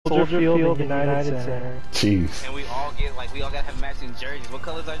Soldier Field, United Center. Jeez. And we all gotta have matching jerseys. What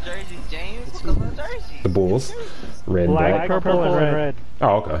colors are jerseys, James? What colors are jerseys? The Bulls. Red, Black, purple, and red.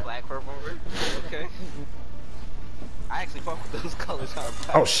 Oh, okay. Black, purple, red. Okay. I actually fuck with those colors.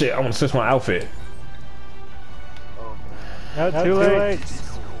 Oh shit, I want to switch my outfit. Oh man. Not too late.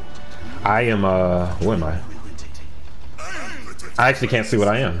 I am, what am I? I actually can't see what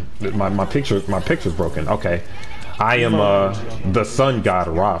I am. My picture's broken. Okay. I am, the sun god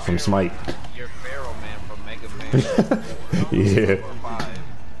Ra from Smite. You're Pharaoh Man from Mega Man. Yeah.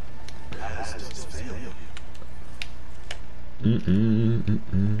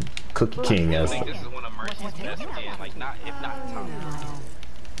 Cookie King I as think this is one of Mercy's best games, like not, if not top.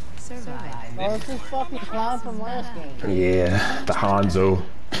 Oh, it's this fucking clown from last game. yeah, the Hanzo.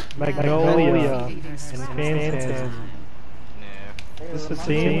 Magnolia and Fantasy. Yeah. Is this a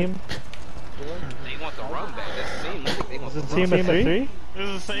team? They want the run back. That's the team. They want Is the it a team of three? This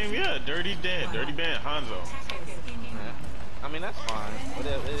is the same, yeah. Dirty Band, Hanzo. I mean, that's fine. But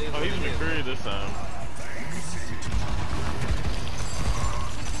it is Oh, he's McCreary this time.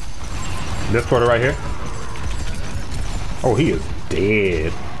 This quarter right here. Oh, he is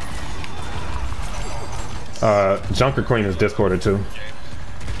dead. Junker Queen is discorded too.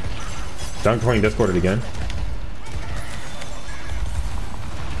 Junker Queen discorded again.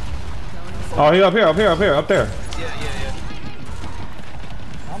 Oh, he up there. Yeah, yeah, yeah.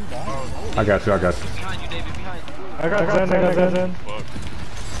 I'm done. I got you. Behind you, David, behind you. I got Zen. Fuck.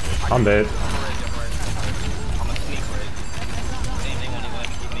 I'm dead. I'm a sneak right. They won't even let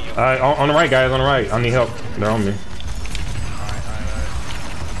me keep me up. On the right, guys. On the right. I need help. They're on me.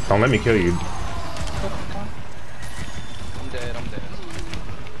 Alright. Don't let me kill you. I'm dead.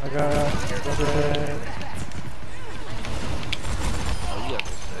 I got Zen. Oh, you got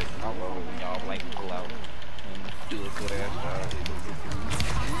this sick. I love it when y'all like pull out and do a good ass job.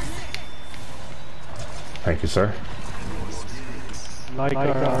 Thank you, sir. Like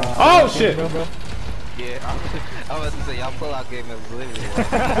Oh shit! Yeah, I was to say y'all pull out game is literally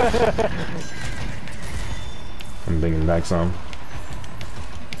like, I'm bringing back some.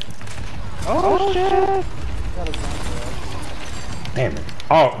 Oh shit! Damn it.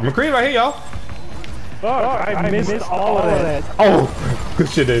 Oh, McCree right here, y'all. Fuck, I missed all of that. Oh, good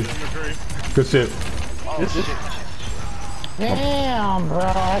shit, dude. Good shit. This is Damn, bro.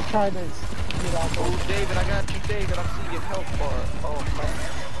 I tried to get out oh David, I got you, David. I'm seeing your health bar. Oh man.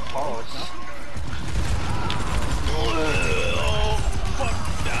 Oh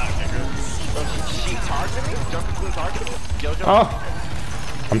she targeted me? Junker Queen targeted me? Jojo? Oh,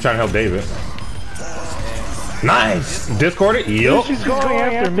 I'm trying to help David. Nice. Discorded. Yup. she's going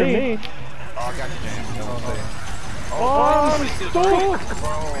after me. Oh, I got you, James. You know what I'm saying? Oh,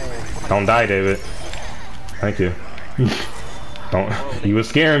 Bro. Don't die, David. Thank you. Don't. You was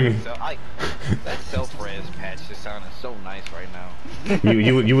scaring me. So that self-res patch just sounded so nice right now.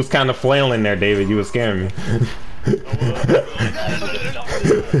 You was kind of flailing there, David. You was scaring me. I'm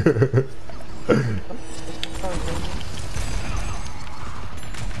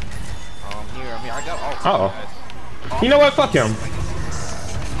here. I got all Uh-oh. You know what? Fuck him.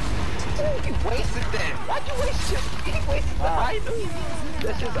 You wasted that. Why'd you waste your... He wasted the high noon.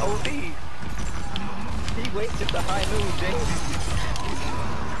 That's just OD. He wasted the high noon, James.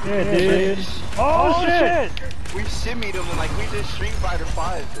 yeah, dude. Oh shit! We shimmied him and like we just Street Fighter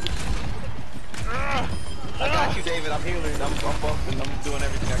 5. I got you, David. I'm healing. I'm buffing. I'm doing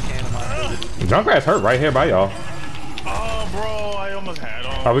everything I can in my ability. Junkrat's hurt right here by y'all. Oh, bro, I almost had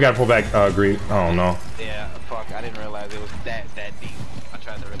him. Oh, we gotta pull back, Greed. Oh no. Yeah, fuck. I didn't realize it was that deep. I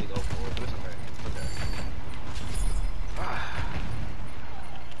tried to really go for it, but it's okay.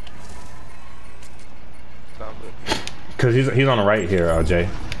 It's all good. Cause he's on the right here, Jay.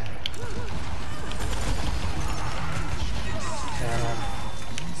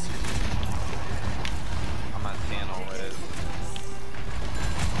 I'm at 10 already.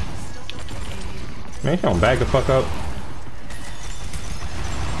 Man, you don't back the fuck up.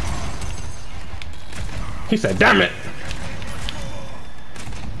 He said, "Damn it!"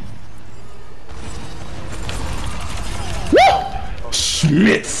 Woo!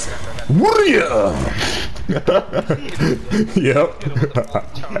 Schmitz. Warrior. Yep.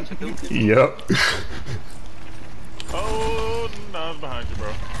 Yep. Oh, no, I was behind you,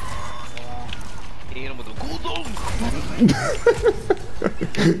 bro. He hit him with a cool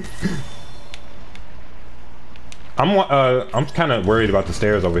I'm kind of worried about the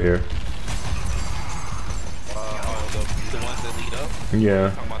stairs over here. the ones that lead up. Yeah,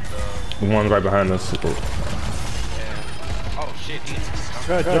 Talking about the ones right behind us. yeah. Oh shit.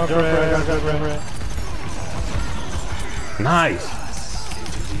 Good, good, Nice.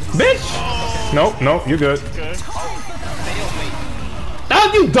 Bitch! Nope, nope, you're good. Okay.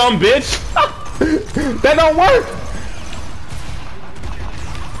 Oh, you dumb bitch! That don't work!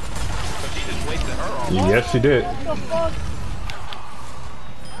 So she just wasted her all. Yes, she did. What the fuck?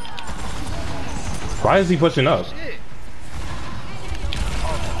 Why is he pushing up? Shit.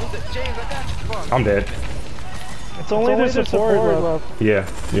 Oh, James, I got you. Fuck. I'm dead. It's only the support left. Yeah,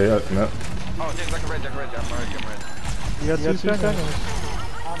 yeah, no. Oh, James, I can ready. I'm ready. You got 2 seconds.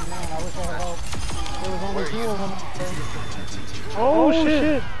 Oh man, I wish I had help. There was only 2 of them. Oh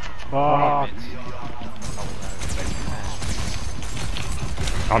shit! Fuck.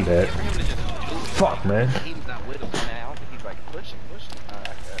 I'm dead. For him to just do it. Fuck, man. He's not with us, man. I don't think he's like pushing.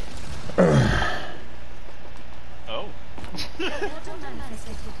 Oh.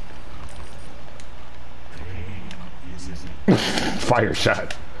 Fire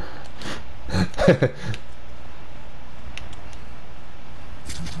shot.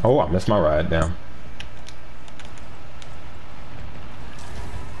 Oh, I missed my ride down.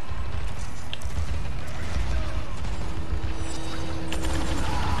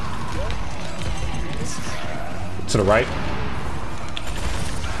 To the right.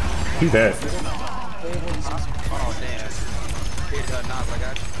 He's dead. Oh, damn. Here's Nas, I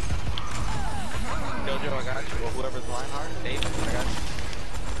got you. Jojo, I got you. Or whoever's Lionheart. David, I got you.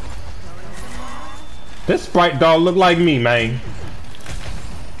 This Sprite dog look like me, man.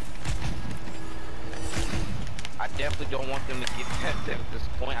 I definitely don't want them to get past at this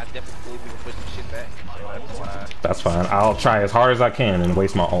point. I definitely believe we can push some shit back. So that's why. That's fine. I'll try as hard as I can and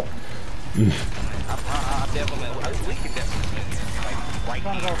waste my ult. I definitely, we can definitely, like,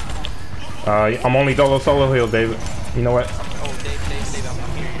 right I'm only solo heal, David. You know what? Oh, Dave, I'm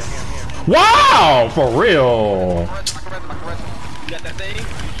here. Wow, for real. I can rest. You got that thing?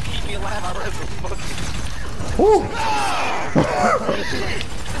 Keep me alive, I rest. Woo.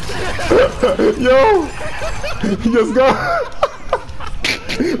 Yo, he just go.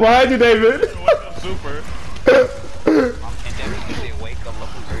 Why'd you, David? What's up, super?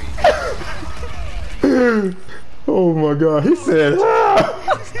 Oh my God, he said.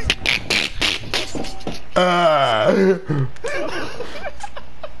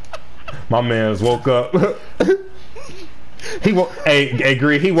 My man's woke up. He woke. Hey,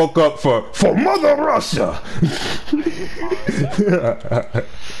 Green. He woke up for Mother Russia. Let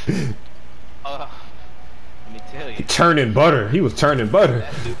me tell you. Turning butter. He was turning butter.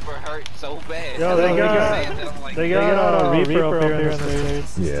 That super hurt so bad. Yo, they got a Reaper up here in the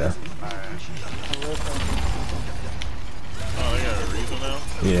States. Yeah. Oh, they got a reason now?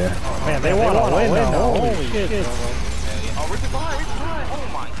 Yeah. Man, they want to win now. Holy shit. Oh, Reaper behind. Oh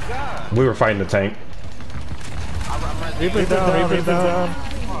my God. We were fighting the tank. Reaper down. Oh,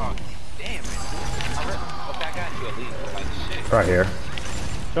 damn it. Okay, I got you at least. Like shit. Right here.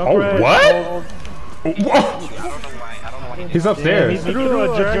 Jump Oh, right, what? hold. Whoa. I don't know why he He's He upstairs. threw a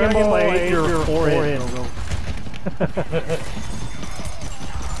Dragon Ball at your forehead.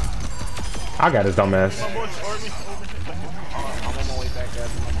 I got his dumb ass. I'm on my way back,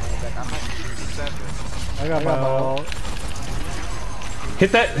 guys. I might shoot 7. I got my ult.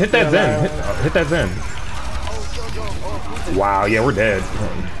 Hit that Zen. Hit that Zen. Wow, yeah, we're dead.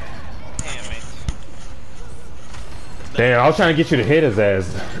 Damn it. Damn, I was trying to get you to hit his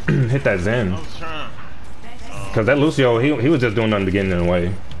ass. Hit that Zen. I was trying. Cause that Lucio, he was just doing nothing to get in the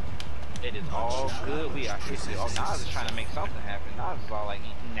way. It is all good. We are here. Oh, Nas is trying to make something happen. Nas is all like,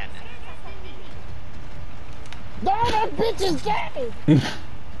 nah. No, that bitch is gay!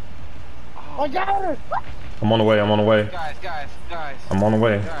 I got her! I'm on the way. Guys. I'm on the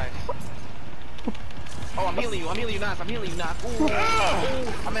way. Guys. Oh, I'm healing you, Nas. Ooh,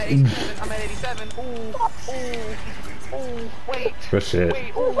 I'm at 87. Ooh, wait. Good shit.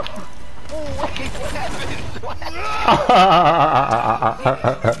 Wait, ooh, wait, what happened?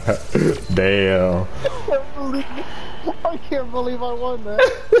 Damn. I can't believe I won that.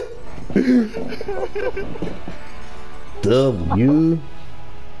 W.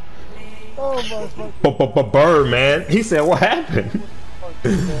 Oh my Bird, man. He said, what happened?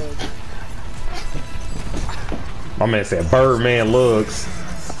 fucking god. My man said, Birdman looks.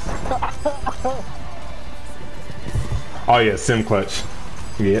 Oh yeah, Sim Clutch.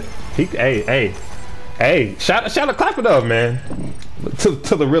 Yeah. Hey. Shout a clap it up, man.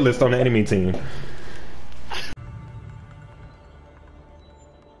 To the realist on the enemy team.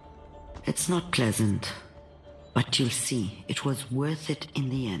 It's not pleasant, but you'll see it was worth it in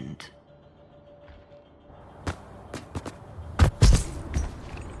the end.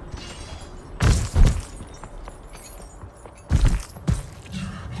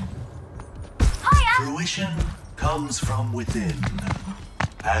 Fruition comes from within.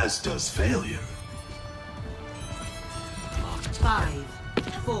 as does failure. 5,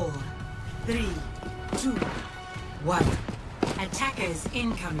 4, 3, 2, 1. Attackers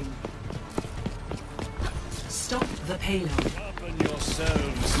incoming. Stop the payload. Open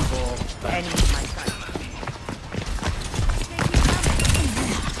yourselves for Enemy my sight.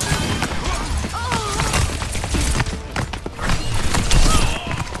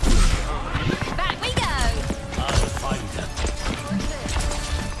 Back we go! I'll find them.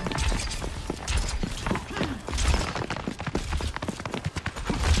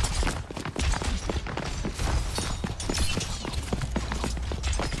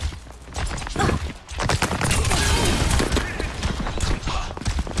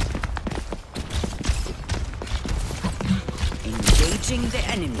 Engaging the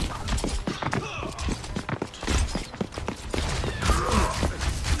enemy.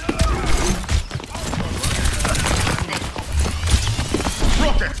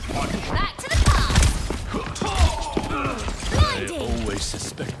 Back to the path! Blinding! Always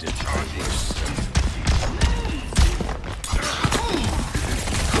suspected this.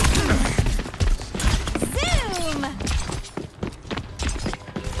 Zoom!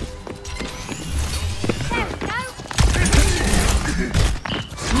 There we go!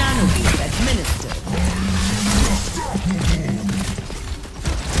 Nanobeam administered.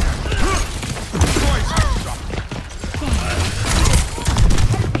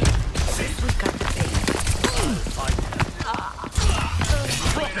 We got the bait.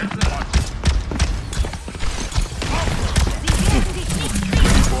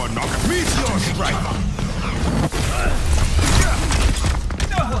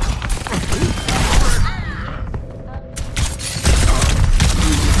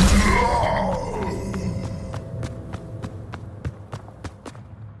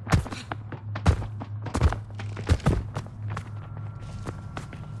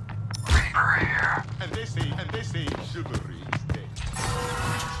 And they say chivalry is dead.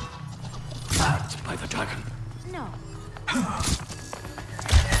 Backed by the dragon. No.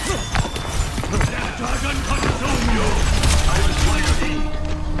 Dragon consume you! I will find thee!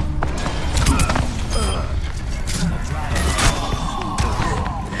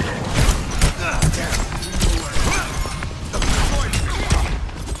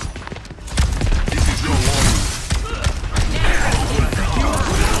 This is your warning.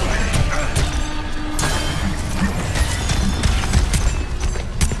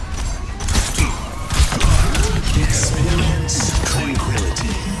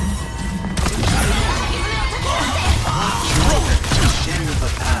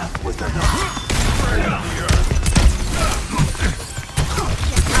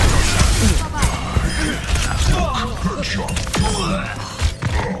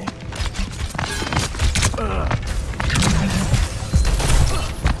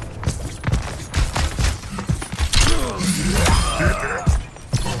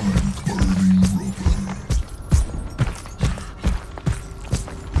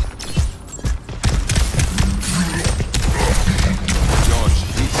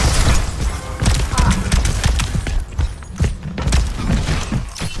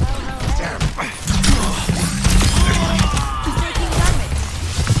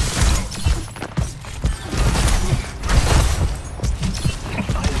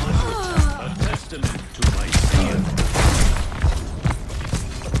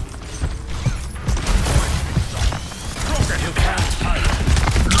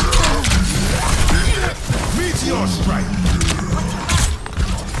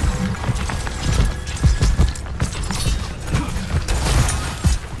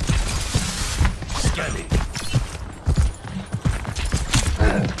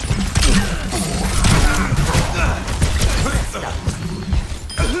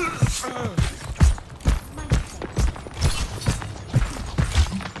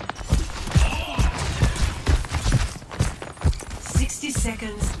 60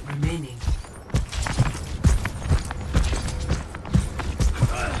 seconds remaining.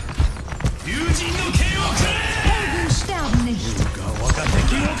 Sterben nicht!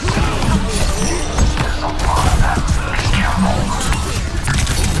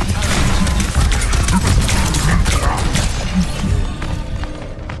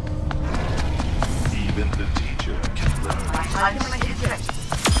 Even the teacher can learn.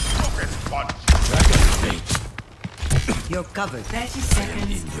 You're covered. 30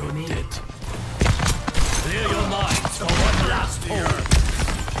 seconds remaining. Clear your minds for one last hope.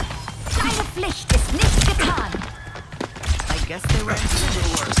 Deine Pflicht ist nicht getan! I guess they were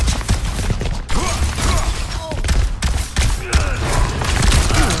finished.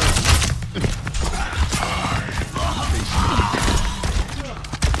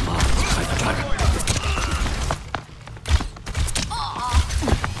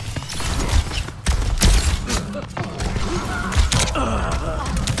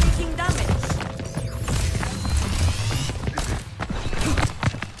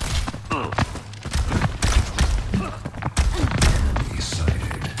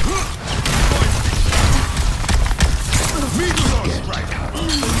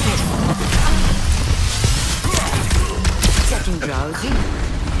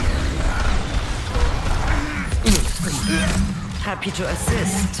 Happy to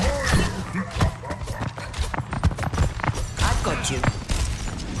assist. I've got you.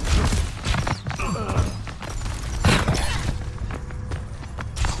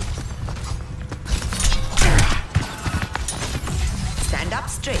 Stand up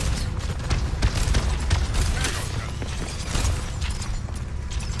straight.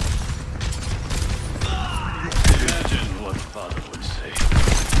 Imagine what father would say.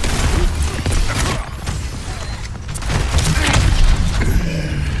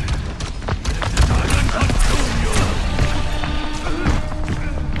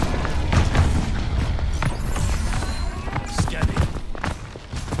 Scanning.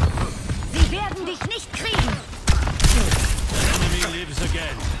 Sie werden dich nicht kriegen. Enemy lives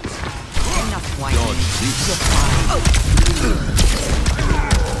again. Enough whining. You're fine.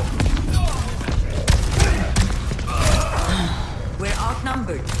 We're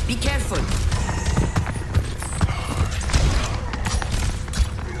outnumbered. Be careful.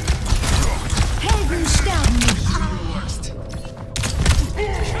 Helden sterben nicht.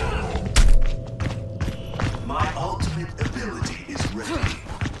 My ultimate ability is ready.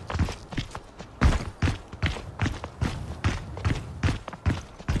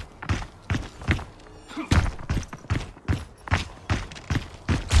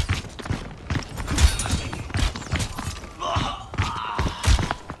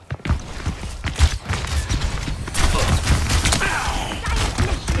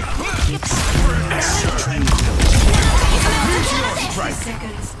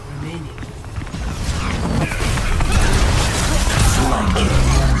 Seconds remaining.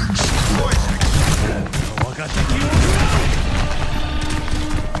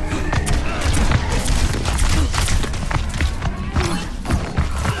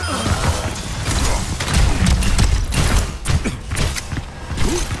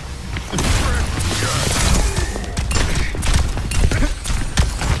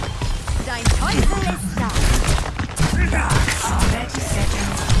 Dein Teufel ist da. 30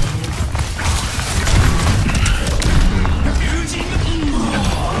 seconds.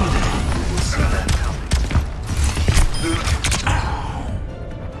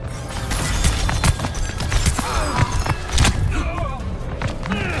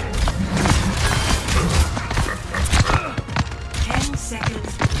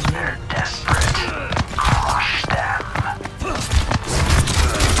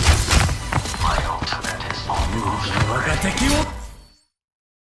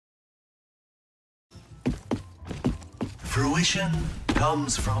 Fruition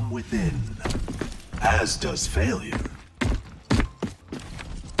comes from within, as does failure.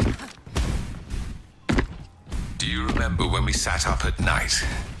 Do you remember when we sat up at night,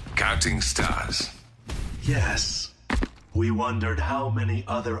 counting stars? Yes, we wondered how many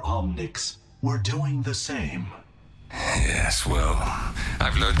other Omnics were doing the same. Yes, well,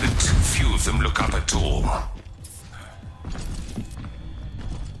 I've learned that too few of them look up at all.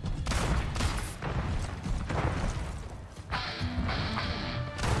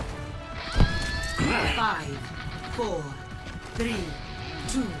 5, 4, 3,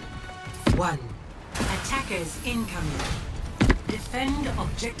 2, 1. Attackers incoming. Defend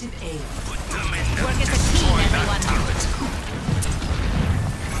objective A. Work as a team, everyone.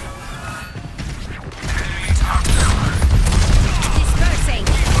 Dispersing.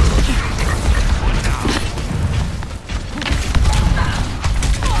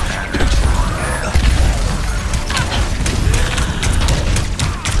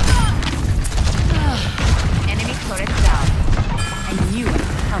 Enemy turret down. I knew it would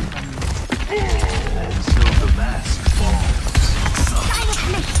come from you. And so the mask falls. Deine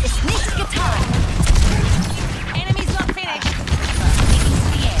Pflicht ist nicht getan. Enemy's not finished.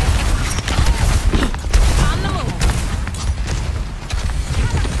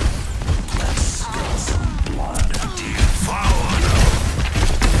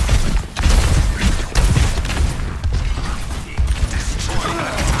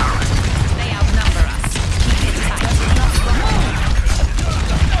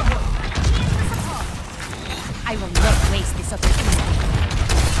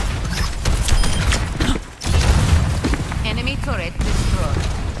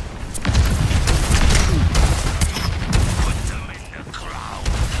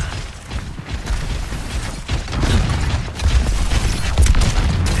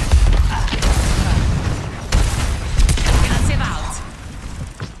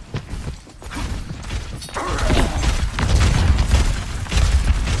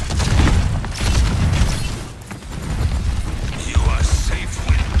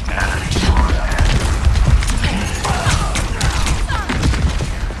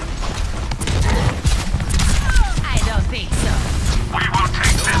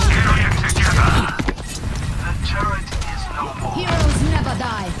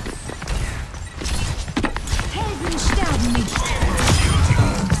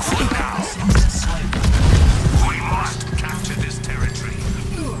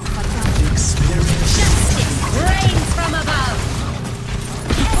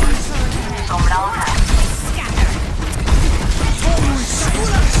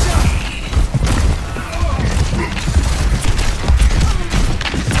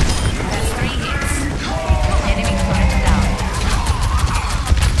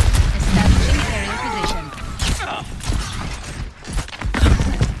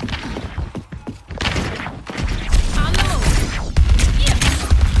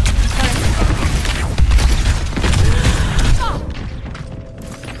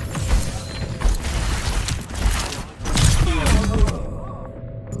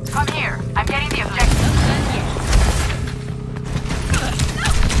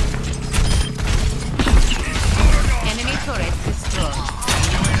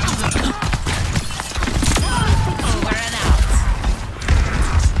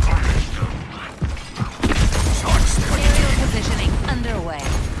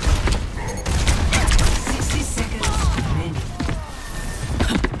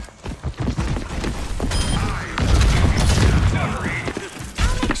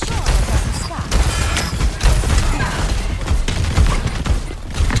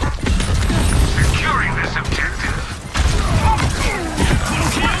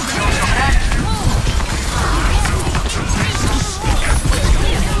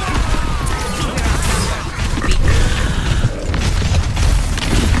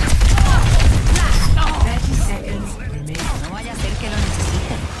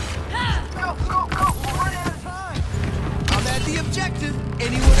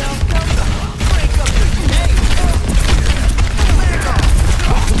 Anyone else come? Break up the game! Back off!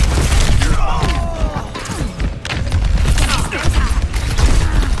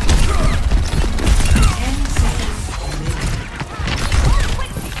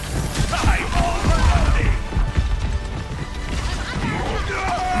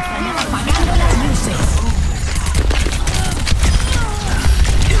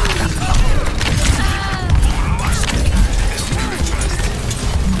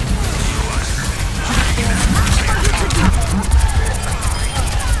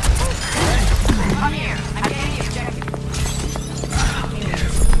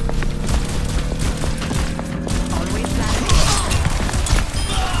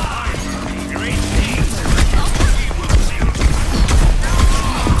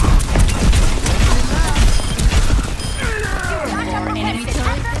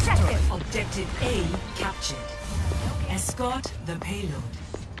 Objective A captured. Escort the payload.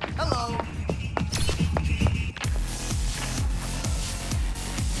 Hello.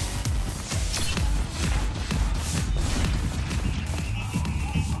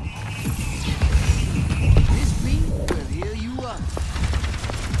 This beat will heal you up.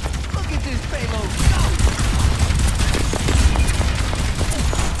 Look at this payload go!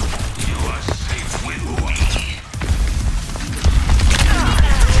 You are safe with me.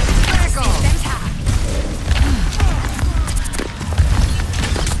 Back off!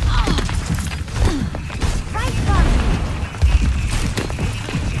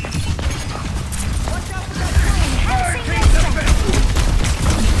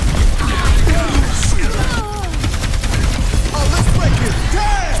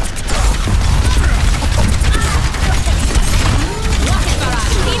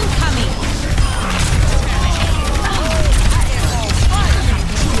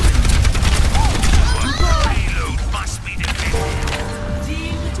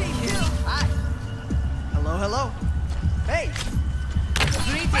 Hello? Hey!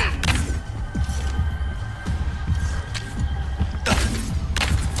 Greetings!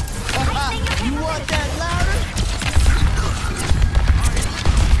 You want that louder?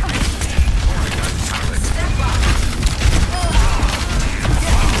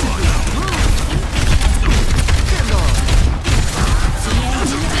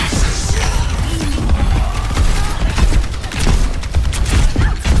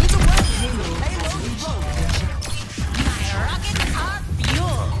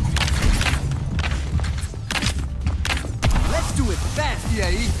 Let's do it fast,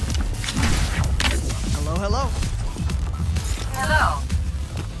 Yae. Hello, hello. Hello.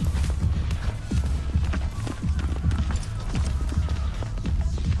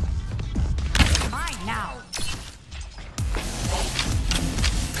 Mine now.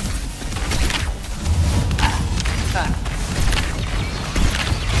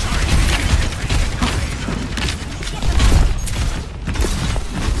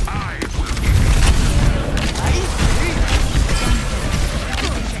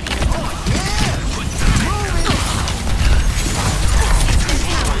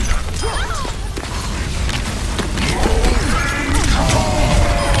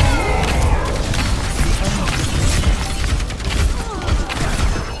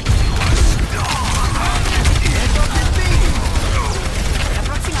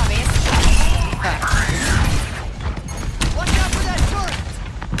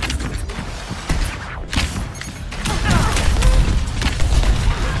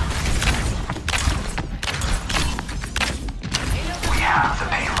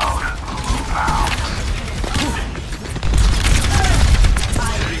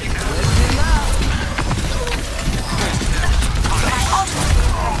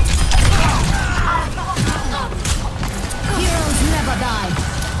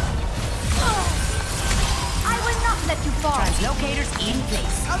 Translocators in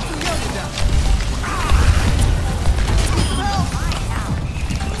place. I'm too young to die.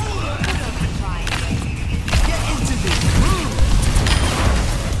 Get into this room.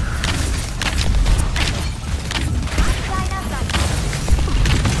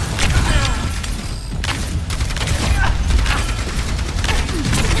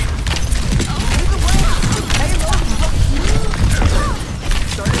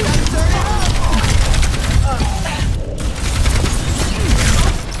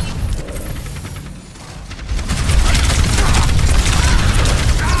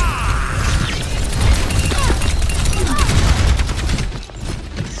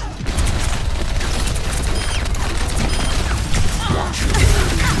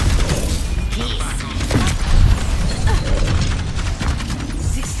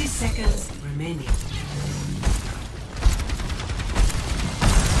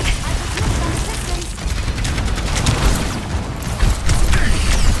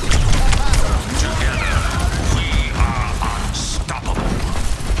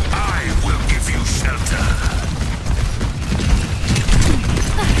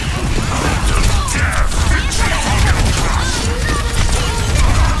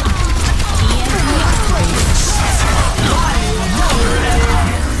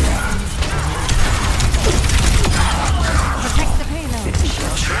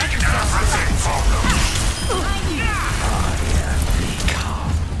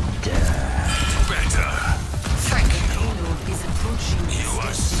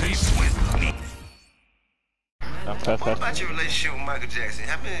 about your relationship with Michael Jackson?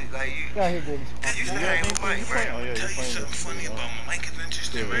 How many, like, you... Yeah, he did. You used to hang with Mike, right? Oh, yeah, Tell you something funny about Mike is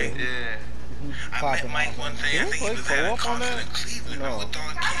interesting, right? Yeah. I met Mike one day. I think he was at a concert in Cleveland. I'm with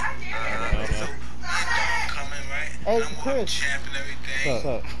Don King. So, me and Don coming, right? Hey, I'm Chris. champ and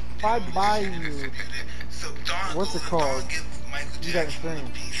everything. If I buy you, So Don what's it called? You got a stream.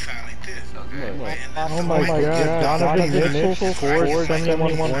 Okay. Oh my god, Donovan Mitchell scored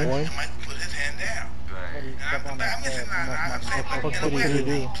 71 points. Mike put his hand down. But he stepped on that head. What did he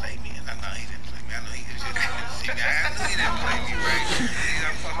do? Play me. I know he didn't play me. I know he was just see, I knew he didn't play me, right?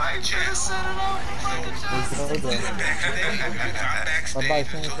 I'm from my chest. I'm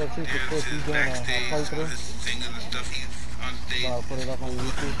backstage. Singing and stuff. He's on stage. Put it up on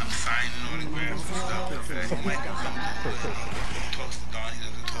YouTube. I'm signing autographs and stuff. Mike talks to Don. He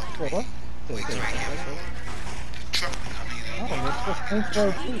doesn't talk to me. What? Waits right here. The truck coming. Oh, that's just thanks for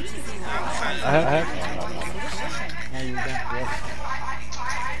it too. I have. No, you don't. Yes.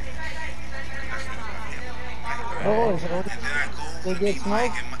 Oh, so they get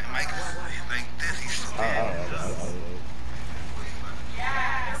smoked?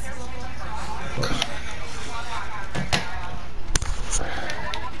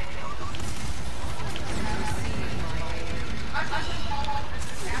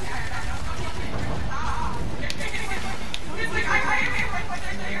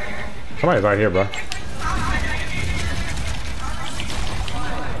 Somebody's right here, bro.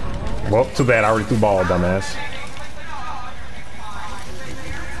 Well, too bad. I already threw ball, dumbass.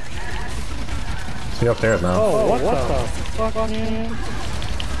 See upstairs now. Oh, what the fuck, man?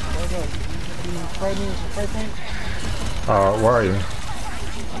 Where are you?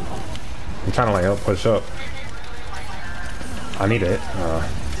 I'm trying to like help push up. I need to hit.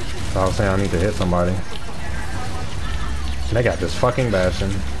 I was saying I need to hit somebody. They got this fucking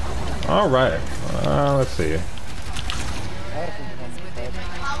Bastion. All right. Let's see.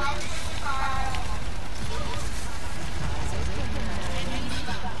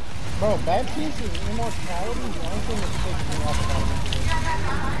 Bro, bad piece is immortality. The only thing that takes me off about it.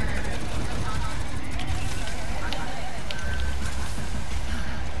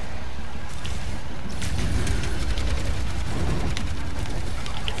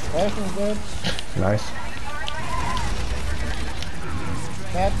 Bastion's good. Nice.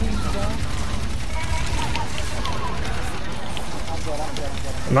 Bad piece is down. I'm good.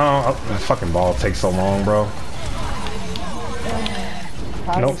 No, that fucking ball takes so long, bro.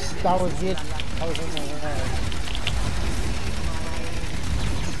 Nope. That was it. I was in there.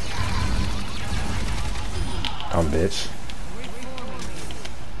 Dumb bitch.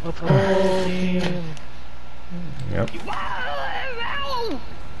 Yep.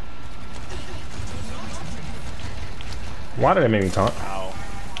 Why did it make me taunt?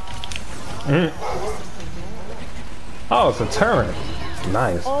 Oh, it's a turret.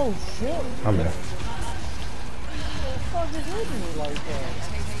 Nice. Oh shit. I'm in.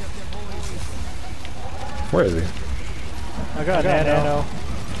 Where is he? I got nano.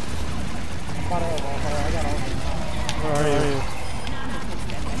 Where are you?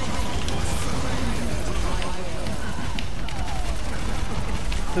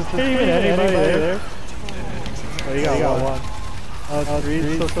 Is there even anybody there? Oh, you got one. Oh,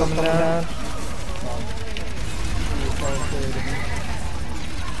 Reed's still coming down.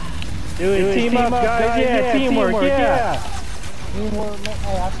 Do it, team up, guys. Yeah, teamwork, yeah. Teamwork.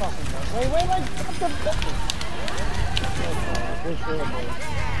 Hey, I saw something. Wait.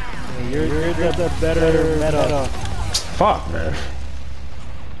 You're the better meta. Fuck, man.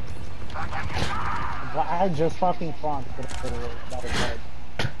 I just fucking flunked.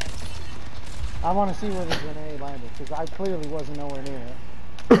 I want to see where this grenade landed, because I clearly wasn't nowhere near it.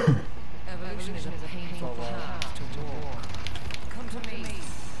 Evolution is a painful path to war. Come to me.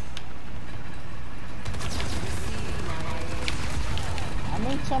 I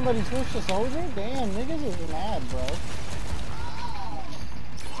made somebody switch to soldier? Damn, niggas is mad, bro.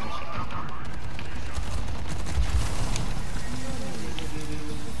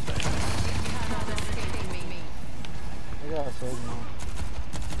 I got a signal.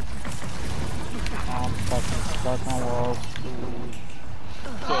 I'm fucking stuck on walls.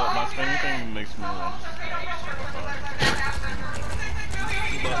 So my spinning thing makes me want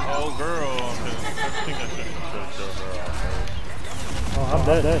but oh girl, I think I should show her off first. Oh, I'm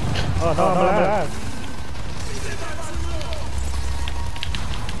dead. Oh no, I'm alive.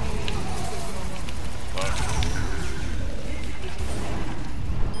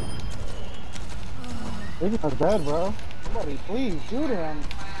 This is bad, bro. Somebody please shoot him.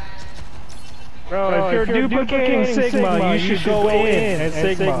 Bro, if you're duplicating Sigma, you should go in and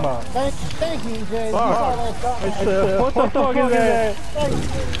Sigma. Thank you, Jay. You saw that stuff. What the fuck is that? Thank you.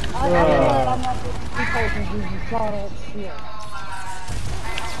 I'm not reposting you saw that shit.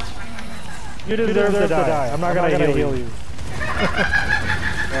 You deserve to die. I'm not gonna heal you. Go.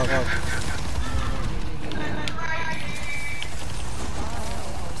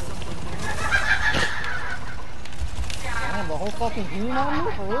 Damn, the whole fucking team on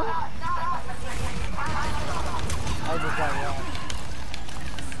me? For real? I just got lost.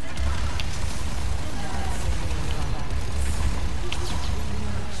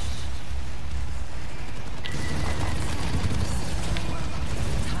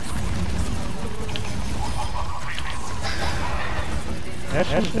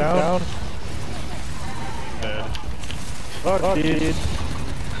 Ash's down. Dead. Oh, dude.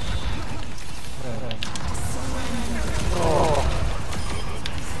 Oh.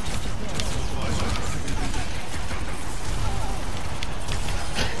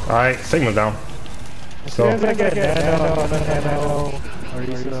 Alright, Sigma's down. So As soon as I get Nano,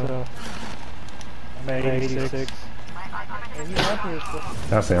 Arisa, I'm at 86.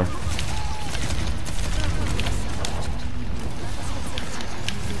 that's him.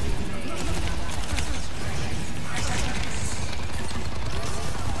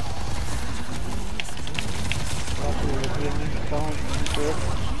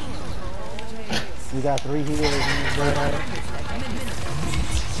 We got 3 healers in this bird.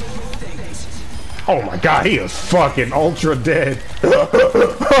 Oh my god, he is fucking ultra dead. He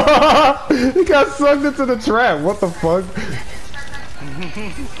got sucked into the trap. What the fuck?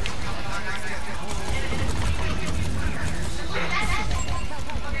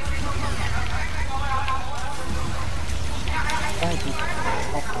 Thank you.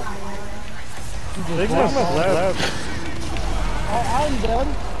 Sigma's left. I'm dead.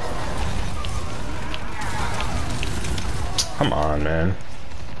 Come on, man.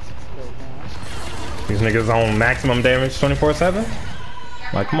 These niggas on maximum damage 24/7?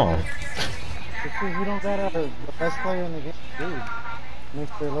 Like, come on. Because we don't got the best player in the game, dude.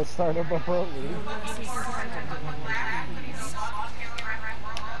 Mister, let's start up early.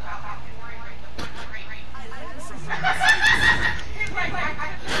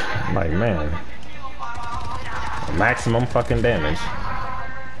 Like, man. Maximum fucking damage.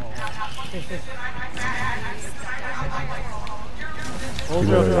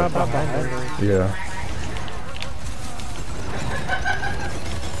 Yeah.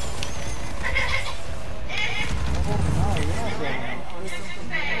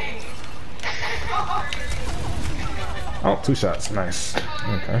 Oh, 2 shots. Nice.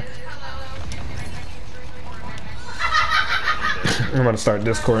 Okay. I'm gonna start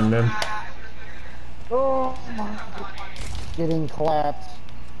Discording then. Oh my God. Getting clapped.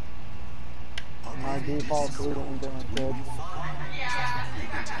 My default blue ain't doing good.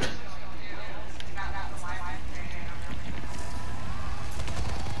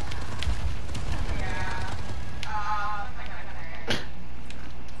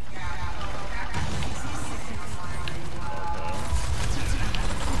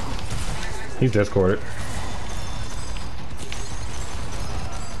 He's Discorded.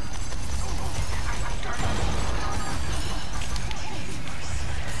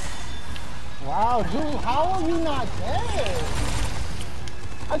 Wow, dude, how are you not dead?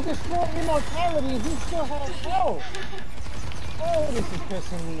 I destroyed immortality and he still has health. Oh, this is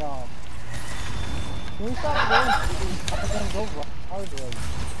pissing me off. Can we stop going go hard way?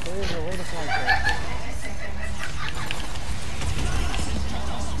 There is a way to fight that.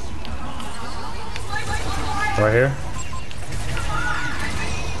 Right here.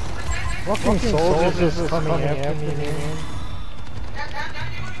 Fucking soldiers is coming after me, man.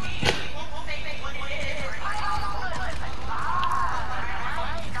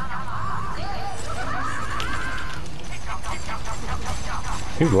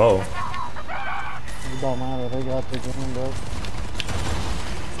 He's low. It don't matter, they got the game, bro.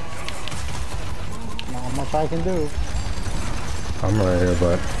 Not much I can do. I'm right here,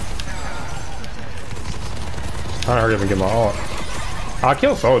 but I don't even get my ult. I'll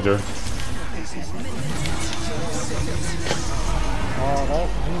kill soldier. Oh,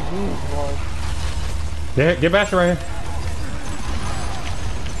 that's GG's, boy. Yeah, get Basher right here.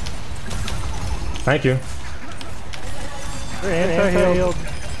 Thank you. Anti-healed.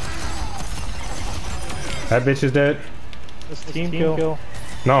 That bitch is dead. This team kill.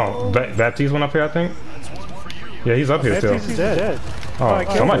 No, Baptiste went up here, I think. Yeah, he's up here still. Baptiste is dead. Oh,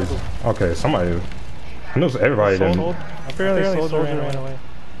 somebody. Okay, somebody. I knew everybody didn't. Apparently, soldier ran away.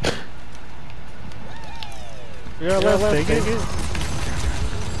 You got left, take it.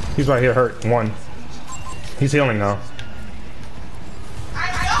 He's right here, hurt. One. He's healing now.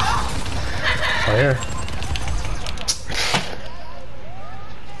 Right here.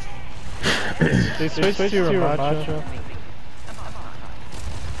 They switched to your matcha.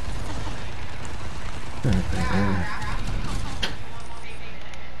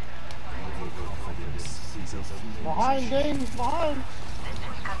 Behind, James, behind.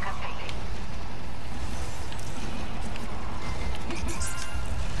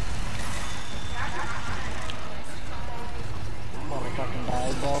 Motherfucking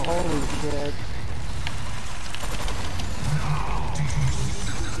guy, bro. Holy shit.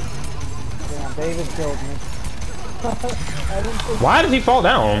 Damn, David killed me. Why did he fall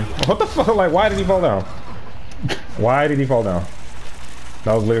down? What the fuck? Like, why did he fall down? Why did he fall down?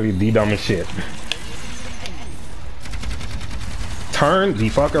 That was literally the dumbest shit. Turned the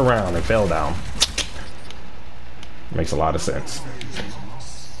fuck around and fell down. Makes a lot of sense.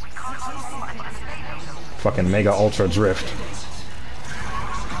 Fucking mega ultra drift.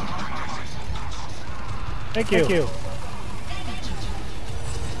 Thank you.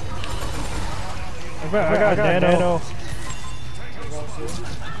 I got nano.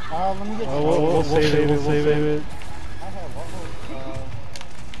 Let me get we'll save it. We'll save it.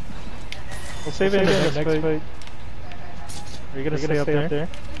 We'll save it in the next fight. Are you gonna stay up there?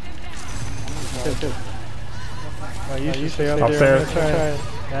 You should stay up there. Upstairs.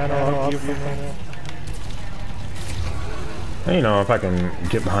 Nano, And you know, if I can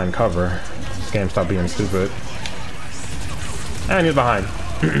get behind cover, this game stop being stupid. And he's behind.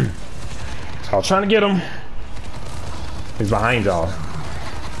 I was trying to get him. He's behind y'all.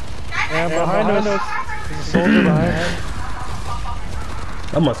 Yeah, behind us. There's a soldier behind.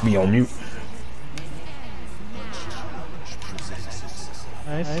 I must be on mute.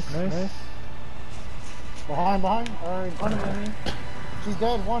 Nice. Behind. Alright, in front of me. She's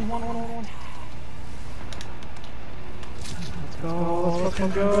dead. One. Let's go. Let's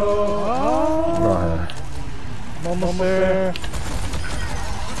fucking go. Oh. Go ahead. I'm almost there.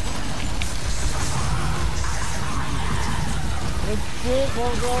 Good shit, go.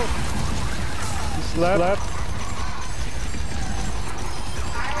 You slept.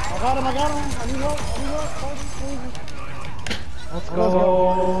 I got him. I need help. Let's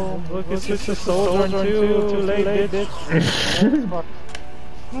go. Look, it's just a soldier too late, bitch.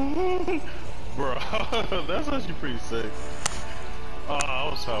 Bro, that's actually pretty sick. Oh, I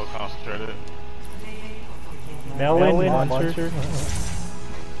was so concentrated. Melon monster.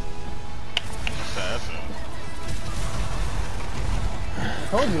 Assassin. I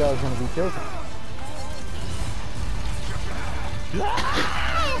told you that was gonna be killed.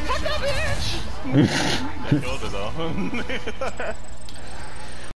 Fuck that bitch! I killed it though.